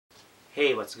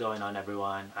Hey, what's going on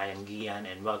everyone? I am Gian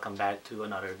and welcome back to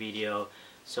another video.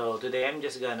 So today I'm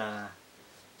just gonna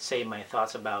say my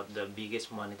thoughts about the biggest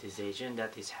monetization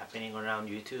that is happening around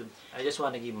YouTube. I just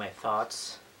want to give my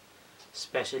thoughts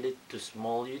especially to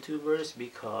small YouTubers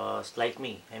because like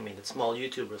me, the small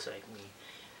YouTubers like me,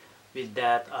 with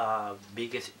that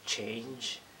biggest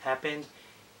change happened,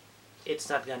 it's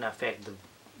not gonna affect the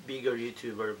bigger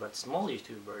YouTuber but small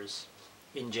YouTubers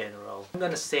in general. I'm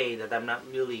gonna say that I'm not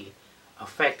really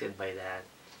affected by that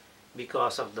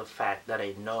because of the fact that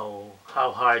I know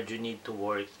how hard you need to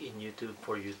work in YouTube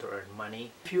for you to earn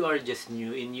money. If you are just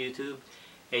new in YouTube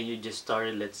and you just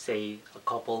started, let's say a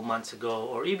couple months ago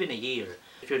or even a year,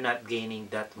 if you're not gaining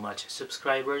that much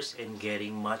subscribers and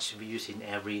getting much views in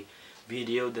every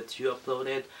video that you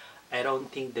uploaded, I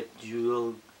don't think that you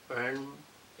will earn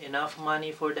enough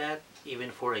money for that even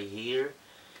for a year,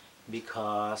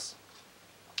 because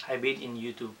I've been in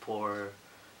YouTube for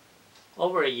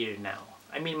over a year now.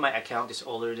 My account is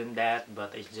older than that,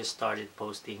 but I just started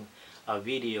posting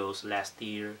videos last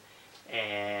year,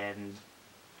 and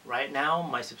right now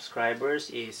my subscribers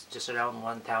is just around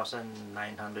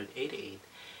 1,988.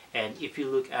 And if you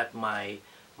look at my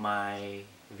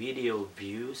video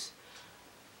views,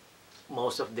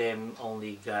 most of them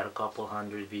only got a couple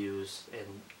hundred views,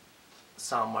 and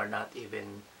some are not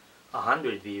even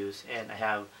 100 views, and I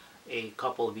have a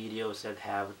couple videos that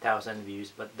have 1,000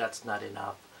 views, but that's not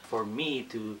enough for me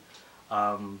to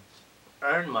earn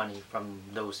money from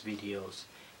those videos.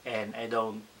 And I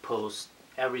don't post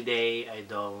every day, I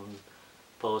don't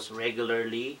post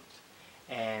regularly,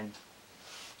 and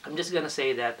I'm just gonna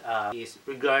say that is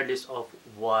regardless of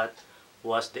what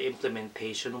was the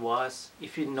implementation was,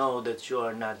 if you know that you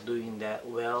are not doing that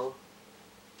well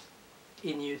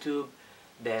in YouTube,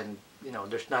 then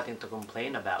there's nothing to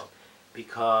complain about,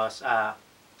 because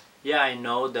yeah, I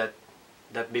know that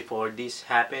before this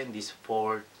happened, this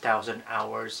 4,000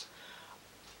 hours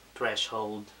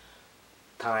threshold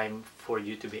time for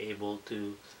you to be able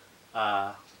to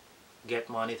get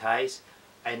monetized,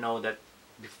 I know that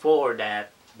before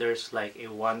that there's like a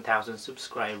 1,000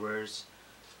 subscribers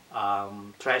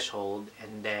threshold,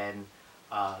 and then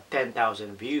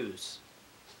 10,000 views.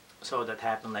 So that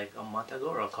happened like a month ago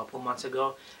or a couple months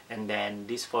ago, and then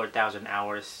this 4,000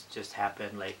 hours just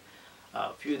happened like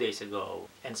a few days ago.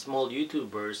 And small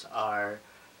YouTubers are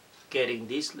getting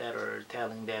this letter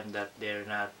telling them that they're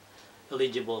not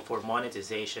eligible for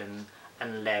monetization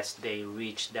unless they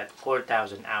reach that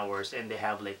 4,000 hours, and they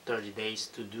have like 30 days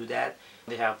to do that.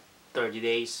 They have 30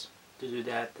 days to do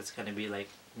that. That's gonna be like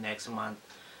next month.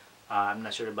 I'm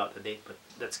not sure about the date, but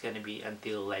that's gonna be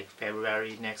until like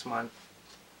February next month.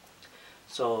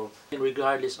 So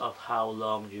regardless of how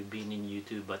long you've been in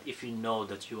YouTube, but if you know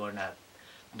that you are not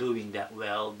doing that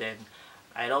well, then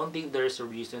I don't think there's a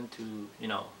reason to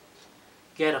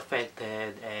get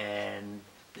affected and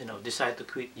decide to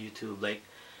quit YouTube. Like,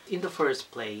 in the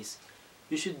first place,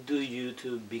 you should do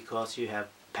YouTube because you have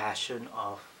passion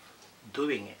of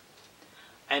doing it.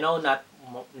 I know not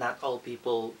all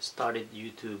people started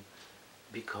YouTube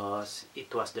because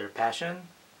it was their passion.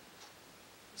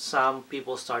 Some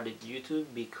people started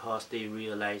YouTube because they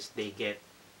realized they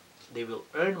will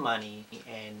earn money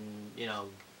and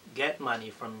get money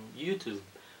from YouTube,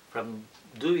 from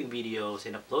doing videos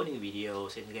and uploading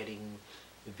videos and getting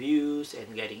views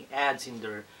and getting ads in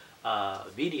their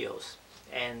videos,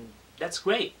 and that's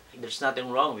great. There's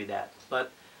nothing wrong with that.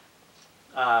 But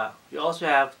you also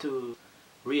have to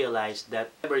realize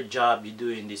that whatever job you do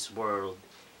in this world,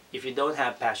 if you don't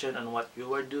have passion on what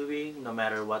you are doing, no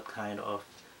matter what kind of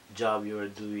job you are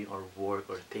doing or work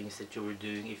or things that you were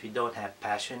doing, if you don't have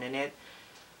passion in it,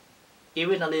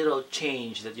 even a little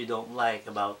change that you don't like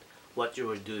about what you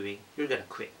were doing, you're gonna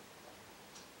quit.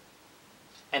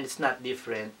 And it's not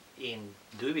different in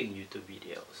doing YouTube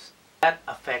videos. That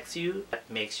affects you, that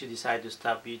makes you decide to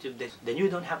stop YouTube, then you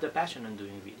don't have the passion on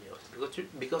doing videos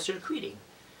because you're quitting.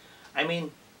 I'm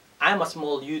a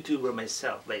small YouTuber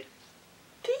myself, like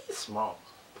this small.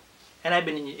 And I've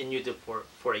been in YouTube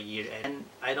for a year, and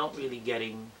I don't really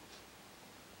getting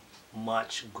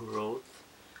much growth.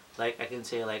 Like, I can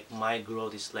say like my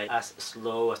growth is like as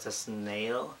slow as a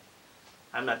snail.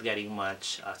 I'm not getting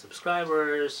much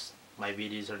subscribers. My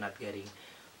videos are not getting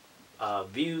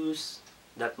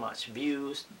that much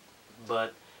views,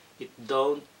 but it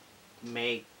don't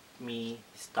make me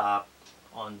stop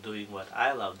on doing what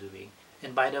I love doing.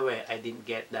 And by the way, I didn't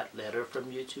get that letter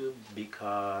from YouTube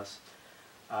because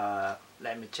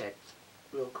let me check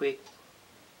real quick,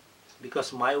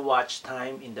 because my watch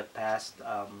time in the past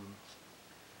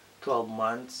 12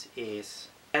 months is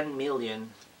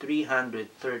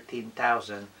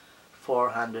 10,313,400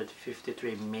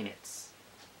 453 minutes,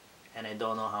 and I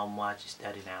don't know how much is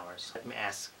that in hours. Let me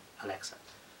ask Alexa.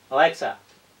 Alexa,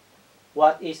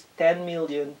 what is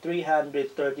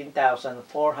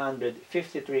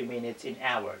 10,313,453 minutes in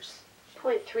hours?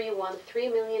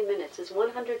 0.313 million minutes is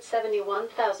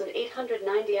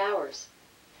 171,890 hours.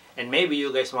 And maybe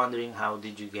you guys wondering, how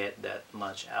did you get that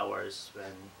much hours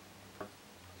when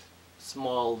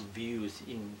small views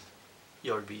in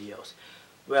your videos?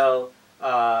 Well,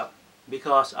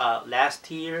 because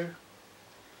last year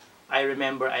I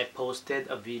remember I posted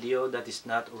a video that is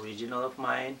not original of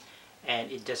mine,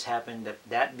 and it just happened that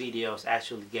that videos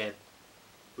actually get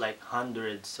like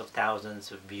hundreds of thousands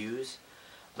of views.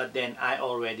 But then I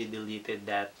already deleted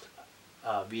that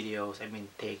videos, I mean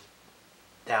take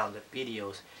down the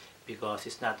videos, because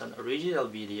it's not an original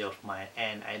video of mine,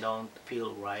 and I don't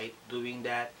feel right doing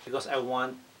that, because I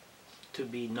want to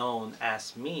be known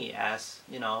as me, as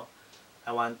you know,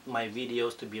 I want my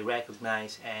videos to be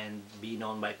recognized and be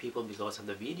known by people because of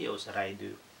the videos that I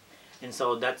do. And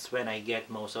so that's when I get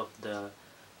most of the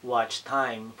watch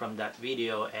time from that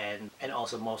video, and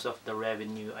also most of the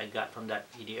revenue I got from that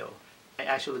video. I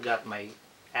actually got my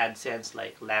AdSense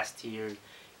like last year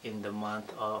in the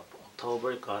month of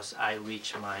October, because I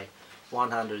reached my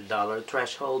 $100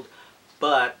 threshold.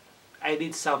 But I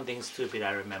did something stupid,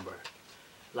 I remember.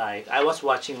 Like, I was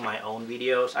watching my own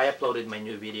videos. I uploaded my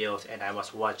new videos and I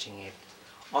was watching it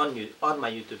on my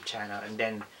YouTube channel, and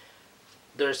then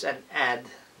there's an ad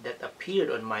that appeared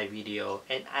on my video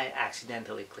and I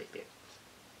accidentally clicked it.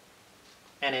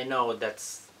 And I know that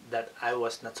I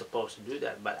was not supposed to do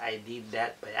that, but I did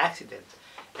that by accident.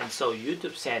 And so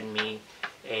YouTube sent me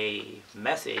a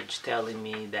message telling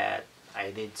me that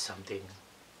I did something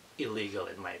illegal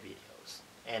in my videos,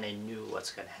 and I knew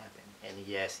what's gonna happen, and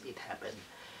yes, it happened.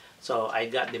 So I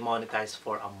got demonetized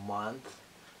for a month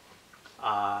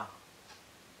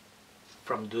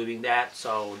from doing that.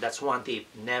 So that's one tip: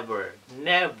 never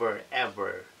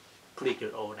ever click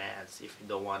your own ads if you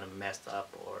don't want to mess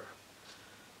up, or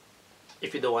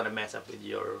if you don't want to mess up with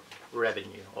your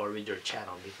revenue or with your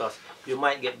channel, because you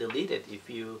might get deleted if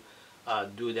you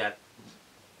do that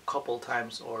couple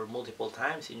times or multiple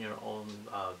times in your own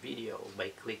video by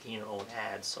clicking your own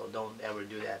ads. So don't ever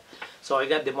do that. So I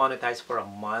got demonetized for a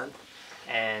month,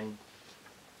 and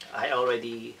I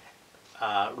already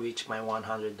reached my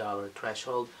 $100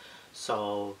 threshold.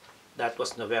 So that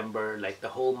was November. Like the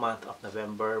whole month of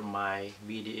November, my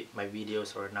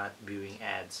videos are not viewing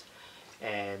ads,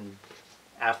 and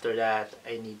after that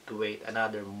I need to wait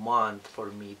another month for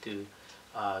me to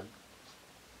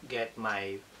get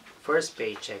my first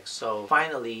paycheck. So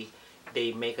finally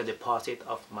they make a deposit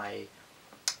of my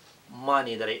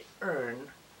money that I earned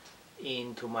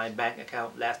into my bank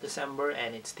account last December,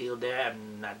 and it's still there.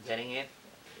 I'm not getting it.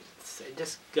 I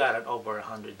just got it over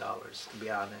 $100, to be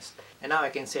honest. And now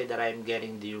I can say that I'm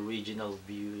getting the original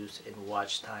views and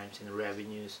watch times and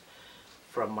revenues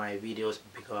from my videos,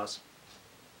 because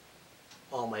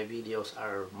all my videos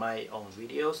are my own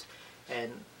videos,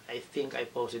 and I think I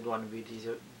posted one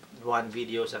video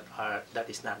that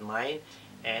is not mine,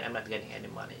 and I'm not getting any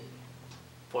money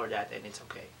for that, and it's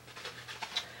okay.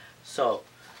 So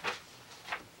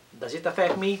does it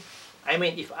affect me? I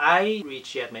mean, if I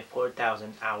reach yet my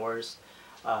 4,000 hours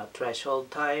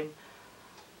threshold time,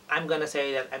 I'm gonna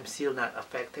say that I'm still not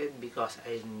affected, because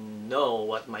I know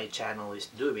what my channel is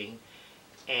doing,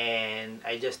 and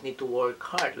I just need to work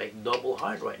hard, like double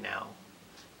hard right now.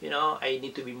 You know, I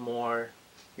need to be more,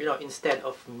 you know, instead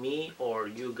of me or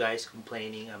you guys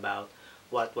complaining about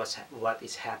what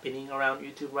is happening around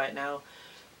YouTube right now,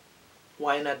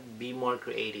 why not be more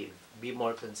creative, be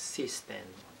more consistent,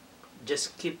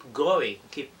 just keep going,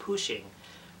 keep pushing,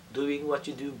 doing what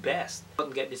you do best.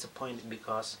 Don't get disappointed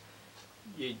because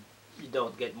you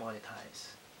don't get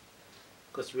monetized,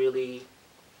 because really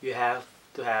you have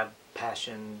to have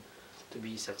passion to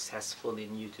be successful in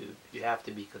YouTube. You have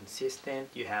to be consistent,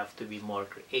 you have to be more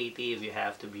creative, you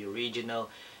have to be original,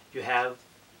 you have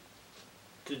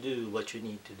to do what you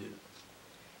need to do.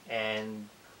 And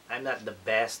I'm not the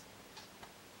best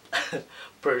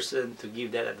person to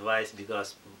give that advice,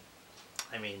 because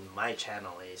I mean, my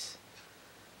channel is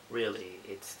really,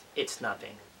 it's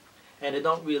nothing, and I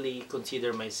don't really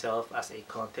consider myself as a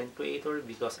content creator,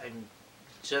 because I'm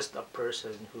just a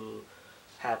person who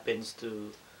happens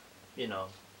to, you know,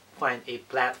 find a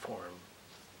platform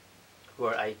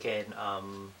where I can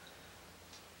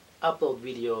upload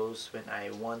videos when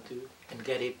I want to and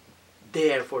get it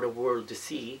there for the world to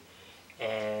see.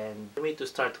 And for me to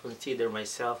start to consider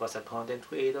myself as a content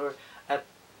creator,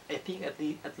 I think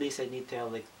at least I need to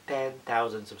have like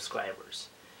 10,000 subscribers.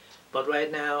 But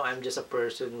right now I'm just a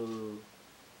person who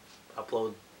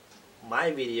upload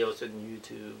my videos on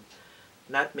YouTube,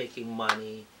 not making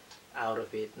money out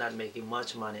of it, not making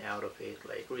much money out of it,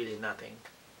 like really nothing.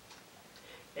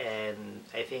 And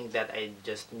I think that I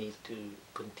just need to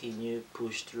continue,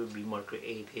 push through, be more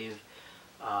creative,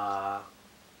 uh,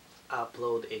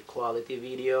 upload a quality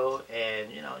video,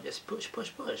 and you know, just push.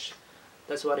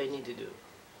 That's what I need to do.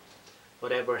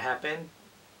 Whatever happened,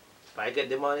 if I get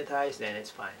demonetized, then it's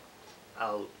fine.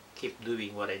 I'll keep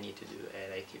doing what I need to do,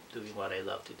 and I keep doing what I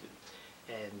love to do,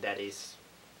 and that is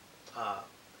uh,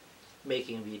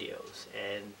 making videos.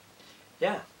 And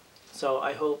yeah, so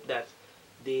I hope that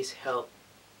this helped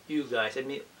you guys.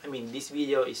 I mean this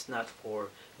video is not for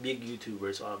big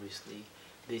YouTubers, obviously.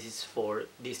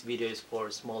 This video is for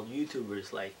small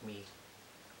YouTubers like me.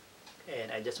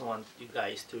 And I just want you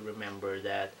guys to remember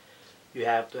that you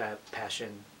have to have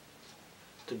passion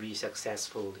to be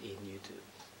successful in YouTube.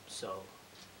 So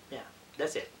yeah,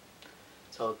 that's it.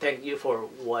 So thank you for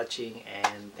watching,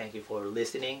 and thank you for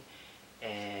listening,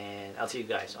 and I'll see you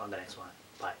guys on the next one.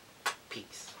 Bye.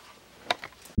 Peace.